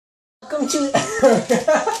Welcome to...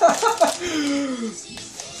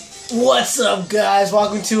 What's up, guys?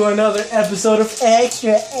 Welcome to another episode of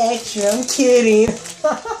Extra. I'm kidding.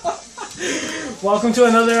 Welcome to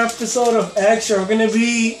another episode of Extra. We're going to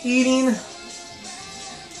be eating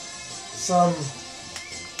some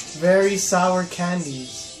very sour candies.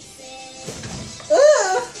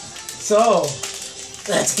 So,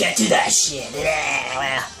 let's get to that shit.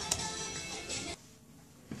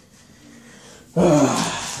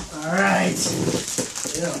 Alright.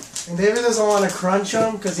 Yeah. And David doesn't want to crunch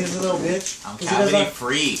him because he's a little bitch. I'm cavity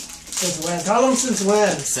free. Since when? Tell him since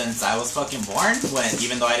when? Since I was fucking born.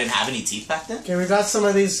 Even though I didn't have any teeth back then. Okay, we got some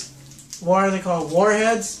of these, what are they called?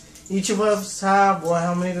 Warheads. Each of us have, what,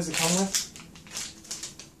 how many does it come with?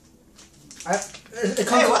 It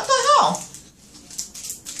comes what the hell?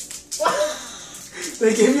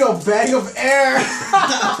 They gave you a bag of air.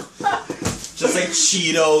 Just like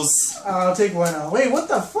Cheetos. I'll take one out. Wait, what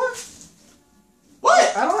the fuck?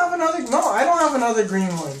 What? I don't have another. No, I don't have another green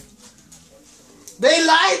one. They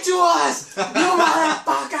lied to us! You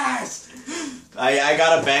motherfuckers! I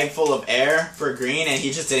got a bag full of air for green, and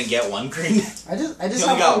he just didn't get one green. He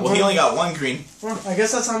only got one green. Well, I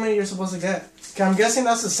guess that's how many you're supposed to get. Okay, I'm guessing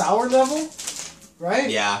that's the sour level,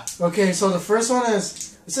 right? Yeah. Okay, so the first one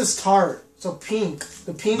is, this is tart. So pink.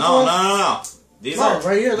 The pink one? No. These are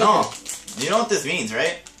right here. No. You know what this means,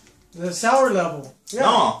 right? The sour level. Yeah.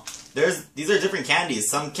 No. These are different candies.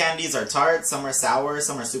 Some candies are tart, some are sour,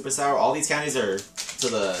 some are super sour. All these candies are to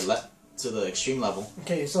the extreme level.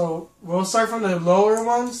 Okay, so we'll start from the lower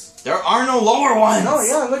ones. There are no lower ones. No,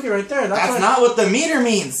 yeah, look it right there. That's not what the meter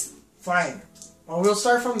means. Fine. Well, we'll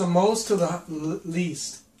start from the most to the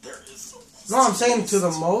least. There is. No, I'm saying to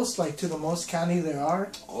the most, like to the most candy there are.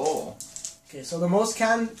 Oh. Okay, so the most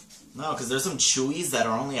No, because there's some chewies that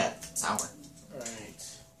are only at sour. Right.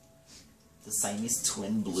 The Siamese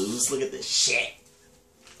twin blues. Look at this shit.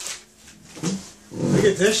 Look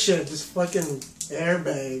at this shit. This fucking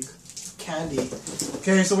airbag candy.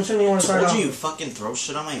 Okay, so which one do you want to start off? I told you fucking throw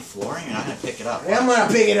shit on my floor and you're not gonna pick it up. I'm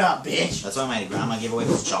gonna pick it up, bitch. That's why my grandma gave away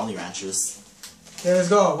those Jolly Ranchers. Okay, let's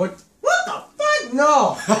go. What the fuck?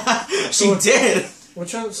 No. She did.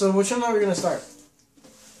 Which one? So which one are we gonna start?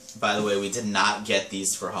 By the way, we did not get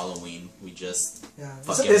these for Halloween. We just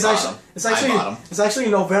fucking it's bought them. It's actually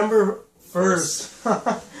November 1st.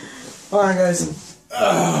 Hold on, guys.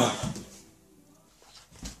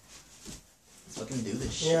 Let's fucking do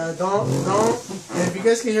this shit. Yeah, don't. If you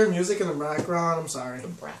guys can hear music in the background, I'm sorry.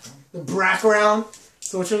 The background.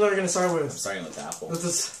 So which one are we gonna start with? I'm starting with the apple.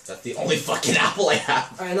 That's the only fucking apple I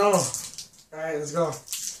have. I know. All right, let's go.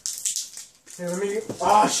 Here, let me.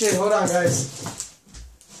 Oh shit! Hold on, guys.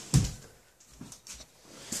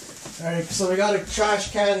 Alright, so we got a trash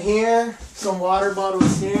can here, some water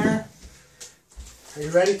bottles here. Are you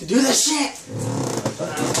ready to do this shit? I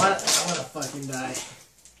wanna fucking die.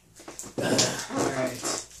 Alright.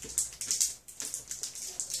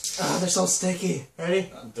 Oh, they're so sticky.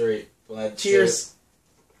 Ready? On 3. Cheers.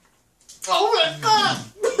 Oh my god!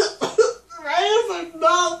 Right in my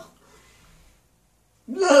mouth!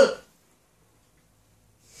 Look!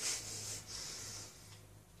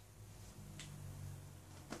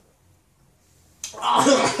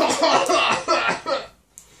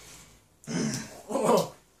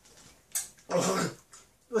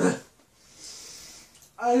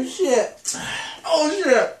 Oh shit! Oh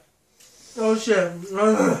shit! Oh shit!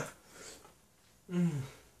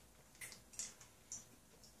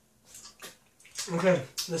 Okay,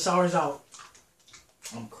 the sour's out.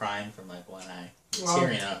 I'm crying from like one eye. I'm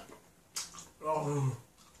tearing up. Oh.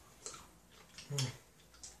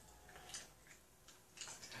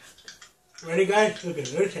 Ready, guys? Look at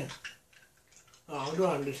this. Oh, I'm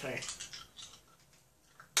doing this way.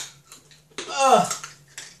 I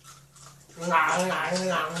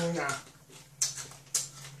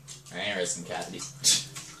ain't raised some cavities.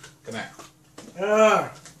 Come here.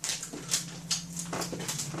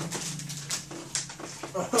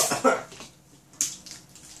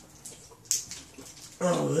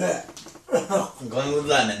 Oh, yeah. I'm going with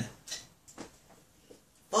lemon.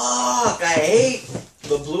 Fuck, I hate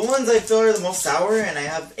the blue ones. I feel are the most sour, and I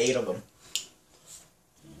have 8 of them.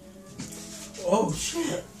 Oh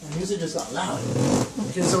shit! The music just got loud.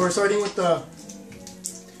 Okay, so we're starting with the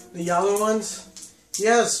yellow ones. He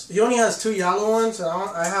only has 2 yellow ones, and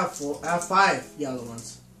I have 5 yellow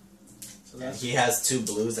ones. So and he has 2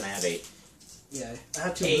 blues, and I have 8. Yeah, I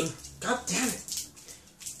have 2 8. blue. God damn it!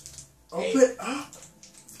 Open it up.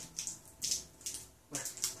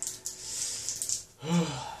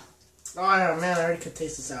 Oh yeah, man, I already could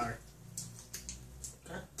taste the sour.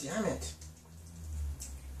 God damn it.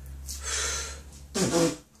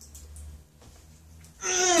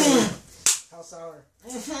 sour.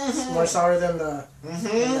 It's more sour than the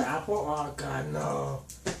apple. Oh god, no.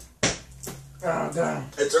 Oh god.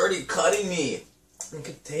 It's already cutting me. I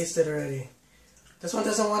can taste it already. This one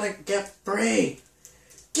doesn't want to get free.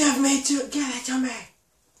 Give it to me.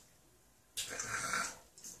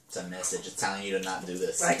 It's a message. It's telling you to not do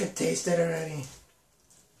this. I can taste it already.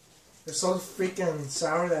 They're so freaking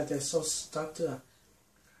sour that they're so stuck to the...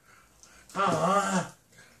 Ah.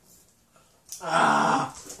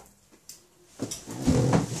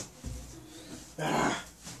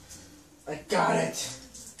 I got it.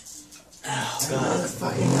 Oh, I God.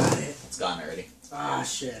 motherfucking got it. It's gone already. Ah,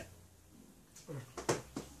 shit.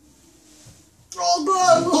 Oh,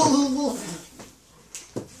 God.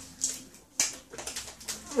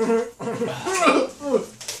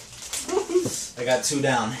 I got 2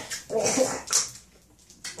 down.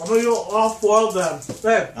 I'm gonna do all 4 of them.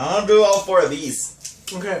 Hey. I'm gonna do all 4 of these.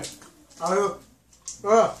 Okay.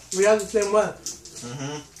 We have the same one.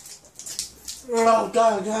 Oh,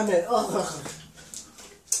 God damn it. Oh.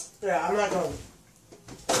 Yeah, I'm not going.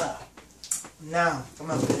 Now, I'm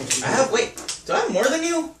not finished. Wait, do I have more than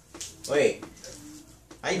you? Wait.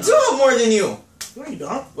 I do have more than you. No, you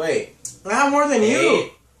don't. Wait. I have more than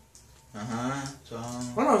you.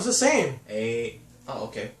 12. Oh, no, it's the same. 8. Oh,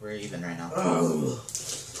 okay. We're even right now. Oh.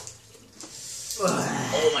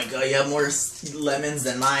 Oh my god, you have more lemons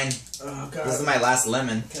than mine. Oh, God. This is my last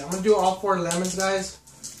lemon. Okay, I'm gonna do all 4 lemons, guys.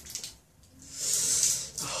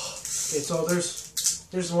 Okay, so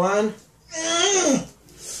there's one.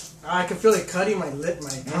 I can feel it cutting my lip, my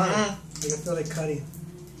tongue. I can feel it cutting.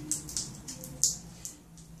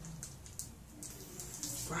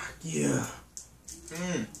 Fuck you.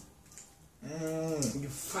 You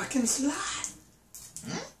fucking slut.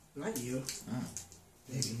 Not you.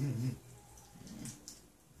 Maybe.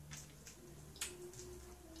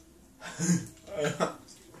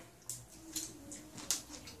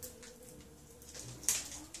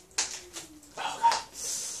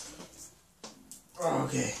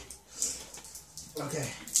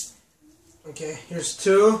 Okay, here's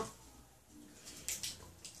 2.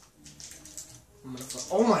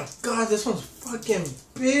 Oh my god, this one's fucking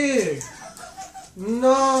big.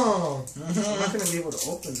 No. I'm not gonna be able to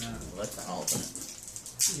open that. Let's not open it.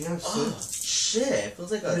 Yeah, oh, shit. It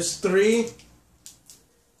feels like a... There's 3. Do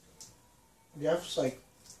you have, like,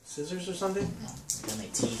 scissors or something? No, I got my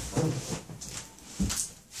teeth.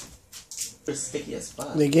 They're sticky as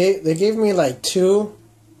fuck. They gave me, like, 2.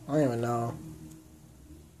 I don't even know.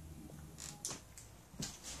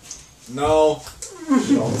 No.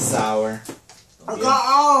 Don't sour. I got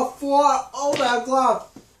all 4. Oh my god.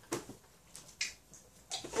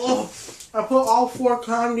 Oh, I put all 4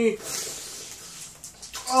 candy.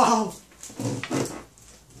 Oh.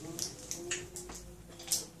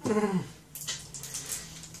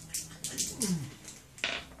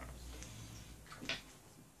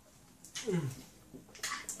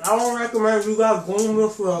 I don't recommend you guys going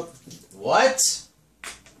with What?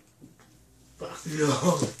 Fuck you.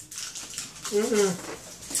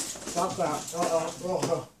 Fuck that.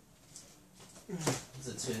 Is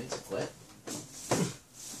it too late to quit?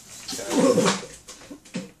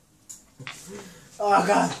 Oh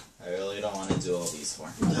god. I really don't want to do all these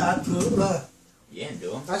 4. You didn't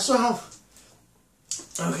do them. I still have.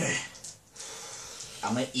 Okay.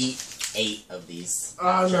 I'm gonna eat 8 of these.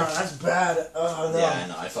 Oh no, that's bad. Oh no. Yeah, I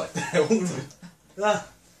know. I feel like that. I won't do it.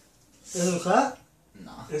 Is it a cut?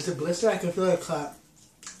 No. Is it blister? I can feel it cut.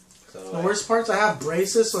 So The worst part's I have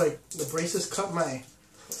braces, so like the braces cut my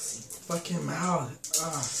fucking mouth.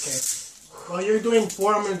 Oh, okay. While you're doing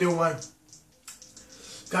 4, I'm gonna do 1.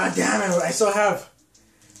 God damn it! I still have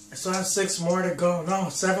 6 more to go. No,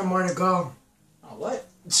 7 more to go. Oh, what?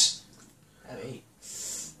 I have 8.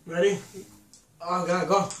 Ready? Oh, gotta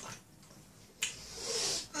go.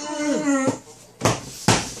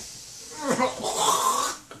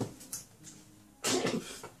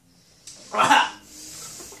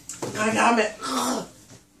 God damn it.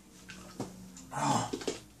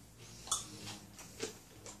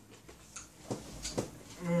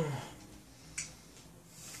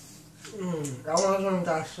 That wasn't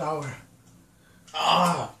that sour.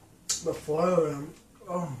 The 4 of them.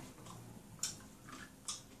 Oh.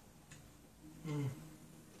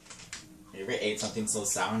 You ever ate something so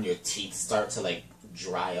sour and your teeth start to like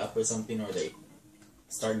dry up or something, or they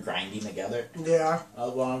start grinding together? Yeah.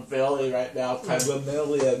 That's what I'm feeling right now. Kind of a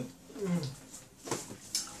million.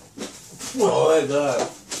 Oh my god.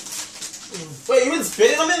 Wait, you been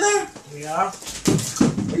spitting them in there? Yeah.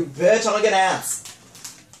 You bitch, I'm gonna get ants.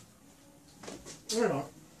 You know.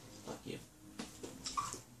 Fuck you.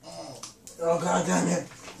 Oh god damn it.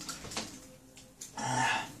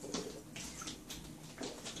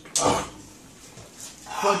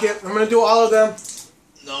 Fuck it. I'm gonna do all of them.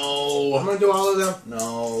 No. I'm gonna do all of them.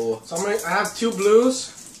 No. So I have 2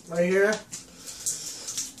 blues right here.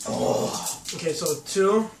 Oh. Okay, so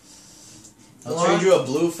 2. I'll trade you a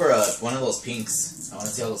blue for one of those pinks. I want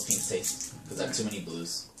to see how those pinks taste. Because I have too many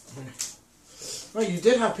blues. No, you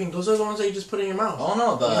did have pink. Those are the ones that you just put in your mouth. Oh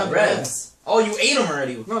no, the reds. Oh, you ate them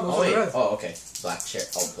already. No, those are red. Oh, okay. Black cherry.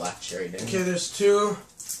 Oh, black cherry. There. Okay, there's 2.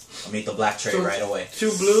 I'll make the black cherry right away.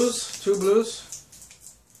 2 blues. 2 blues.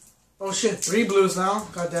 Oh shit, 3 blues now.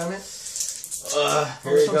 God damn it.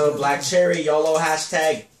 Here we go. Black cherry. YOLO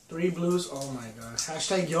hashtag. 3 blues. Oh my god.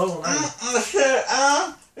 Hashtag YOLO.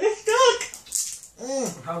 It's stuck.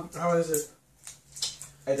 How is it?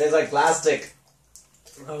 It tastes like plastic.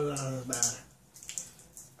 Oh, that is bad.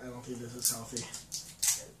 I don't think this is healthy.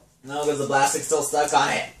 No, because the plastic's still stuck on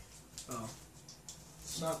it. Oh.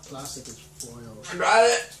 It's not plastic, it's foil. I got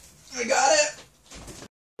it. I got it.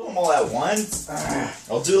 Do them all at once.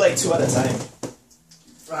 I'll do like 2 at a time.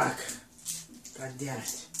 Fuck. God damn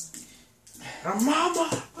it. My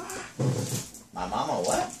mama. My mama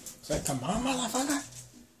what? It's like the mama, motherfucker.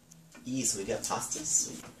 So we got pastas.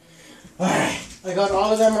 Alright. I got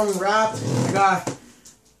all of them unwrapped. I got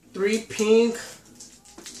 3 pink,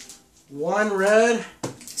 1 red,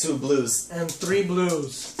 2 blues, and 3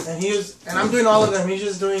 blues. And I'm doing all of them. He's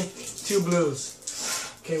just doing 2 blues.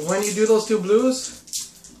 Okay, when you do those 2 blues,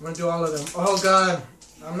 I'm gonna do all of them. Oh god,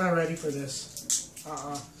 I'm not ready for this.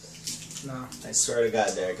 No. I swear to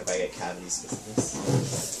God, Derek, if I get cavities because of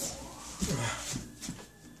this.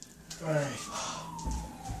 Alright.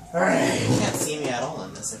 Alright. You can't see me at all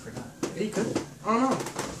in this, I forgot. Yeah, you could. I don't know.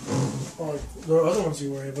 Oh, there are other ones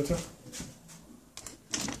you were able to.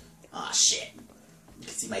 Aw, shit. You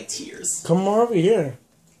can see my tears. Come more over here.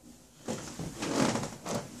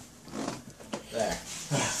 There.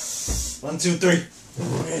 1, 2, 3.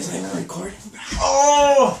 Is it not recording?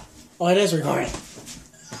 Oh! Oh, it is recording.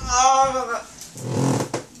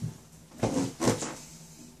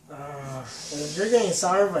 You're getting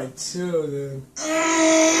sour by 2, dude.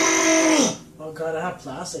 Oh god, I have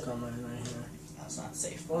plastic on mine right here. That's not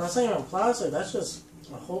safe. Well, that's not even plastic. That's just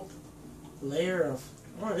a whole layer of...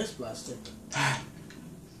 Oh, it is plastic.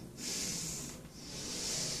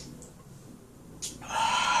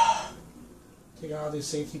 Take all these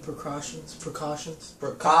safety precautions.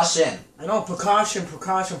 Precaution. I know, precaution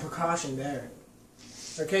there.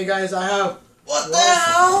 Okay, guys, I have... What the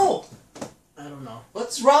hell? I don't know.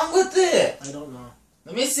 What's wrong with it? I don't know.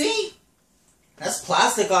 Let me see. That's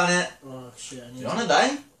plastic on it. Oh, shit. You wanna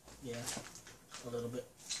die? Yeah. A little bit.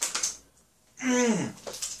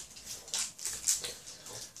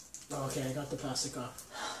 Okay, I got the plastic off.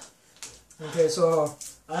 Okay, so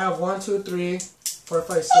I have 1, 2, 3, 4,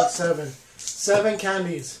 5, 6, 7. 7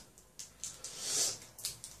 candies.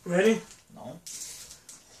 Ready? No.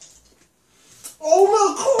 Oh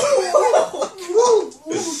my god!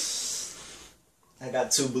 I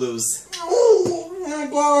got 2 blues. Oh my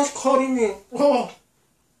god, it's cutting me. Oh.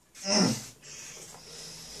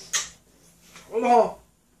 Oh.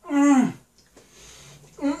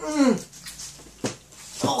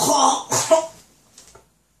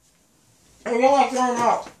 I know I'm throwing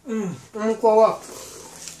up. Let me throw up.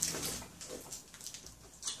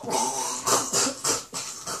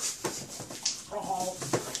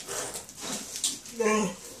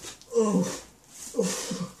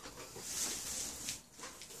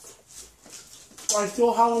 I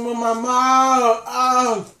still have them in my mouth.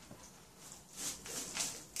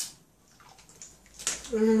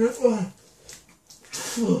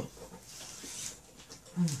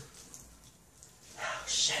 Oh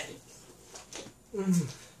shit.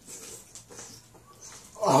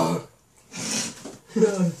 Oh.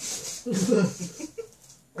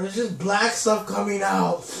 There's just black stuff coming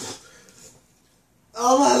out.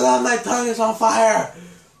 Oh my god, my tongue is on fire.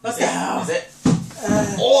 What the hell? Is it?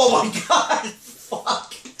 Oh my god!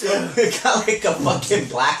 Fuck! It got like a fucking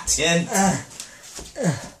black tint.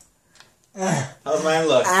 How's mine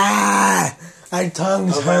look? My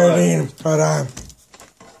tongue's hurting. Hold on.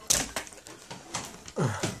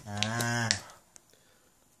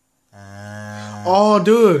 Oh,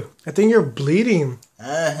 dude, I think you're bleeding.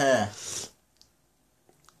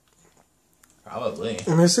 Probably.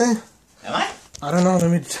 Let me see. Am I? I don't know. Let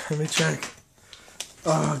me check.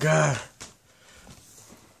 Oh god.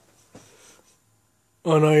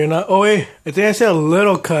 Oh no, you're not. Oh wait, I think I see a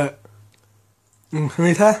little cut. Let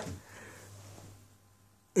me try.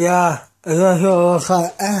 Yeah, I think I see a little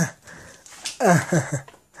cut.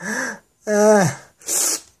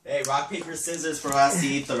 Hey, rock, paper, scissors for us to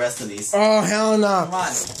eat the rest of these. Oh, hell no. Come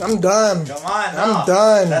on. I'm done. Come on. No. I'm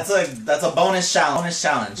done. That's a bonus challenge. Bonus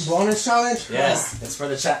challenge. Bonus challenge? Yes. It's for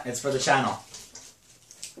the channel.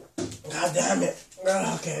 God damn it.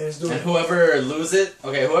 Okay, let's do And it. whoever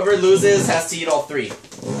loses has to eat all 3.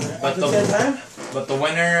 At the same time? But the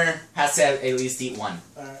winner has to at least eat 1.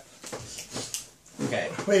 Alright. Okay.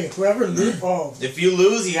 Wait, whoever loses. Oh. If you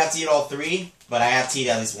lose, you have to eat all 3, but I have to eat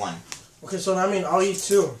at least 1. Okay, so I mean I'll eat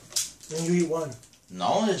 2. And you eat 1.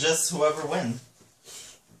 No, it's just whoever wins.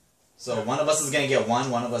 So one of us is gonna get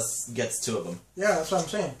 1, one of us gets 2 of them. Yeah, that's what I'm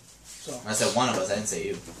saying. So. I said one of us, I didn't say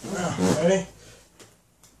you. Ready?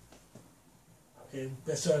 Okay,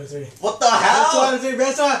 best 2 out of 3. What the hell?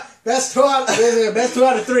 Best 2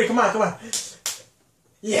 out of 3. Come on.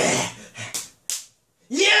 Yeah!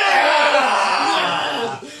 Yeah!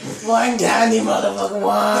 One candy, motherfucker.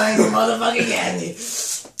 One motherfucking candy.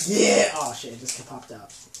 Yeah! Oh shit, it just popped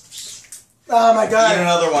out. Oh my god. Eat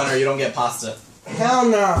another one or you don't get pasta. Hell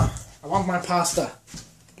no. I want my pasta.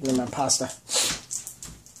 Give me my pasta.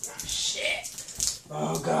 Shit.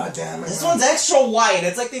 Oh god damn it. This one's extra white.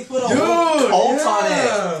 It's like they put a whole cult on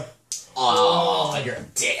it. Oh, you're a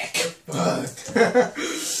dick. Fuck.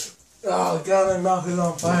 Oh god, my mouth is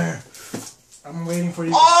on fire. I'm waiting for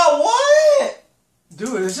you. Oh, what?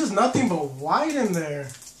 Dude, it's just nothing but white in there.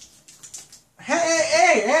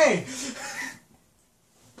 Hey!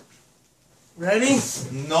 Ready?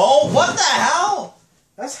 No, what the hell?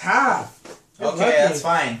 That's half. You're Okay, lucky. that's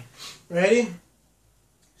fine. Ready?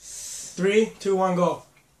 3, 2, 1, go.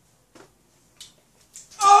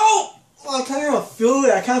 Oh! I can't even feel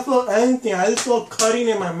it. I can't feel anything. I just feel cutting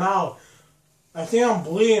in my mouth. I think I'm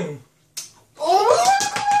bleeding. Oh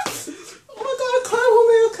my god,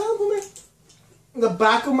 it can't move. The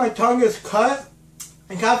back of my tongue is cut.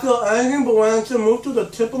 I can't feel anything, but when I just move to the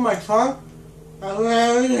tip of my tongue, I don't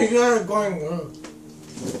have anything going.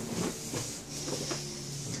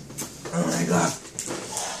 Oh my god.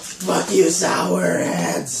 Fuck you, sour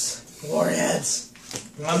heads. Warheads.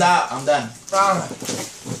 I'm done. Got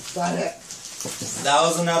it. That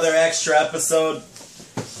was another extra episode.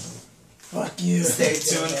 Fuck you. Stay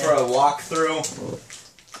tuned for a walkthrough.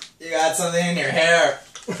 You got something in your hair.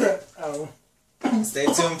 Oh. Stay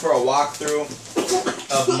tuned for a walkthrough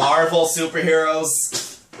of Marvel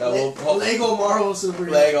superheroes. That will Lego Marvel superheroes.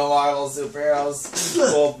 Lego Marvel superheroes.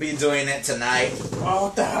 We'll be doing it tonight. Oh,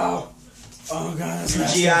 what the hell? Oh god, that's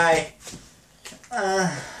nasty. CGI. Oh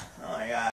my god.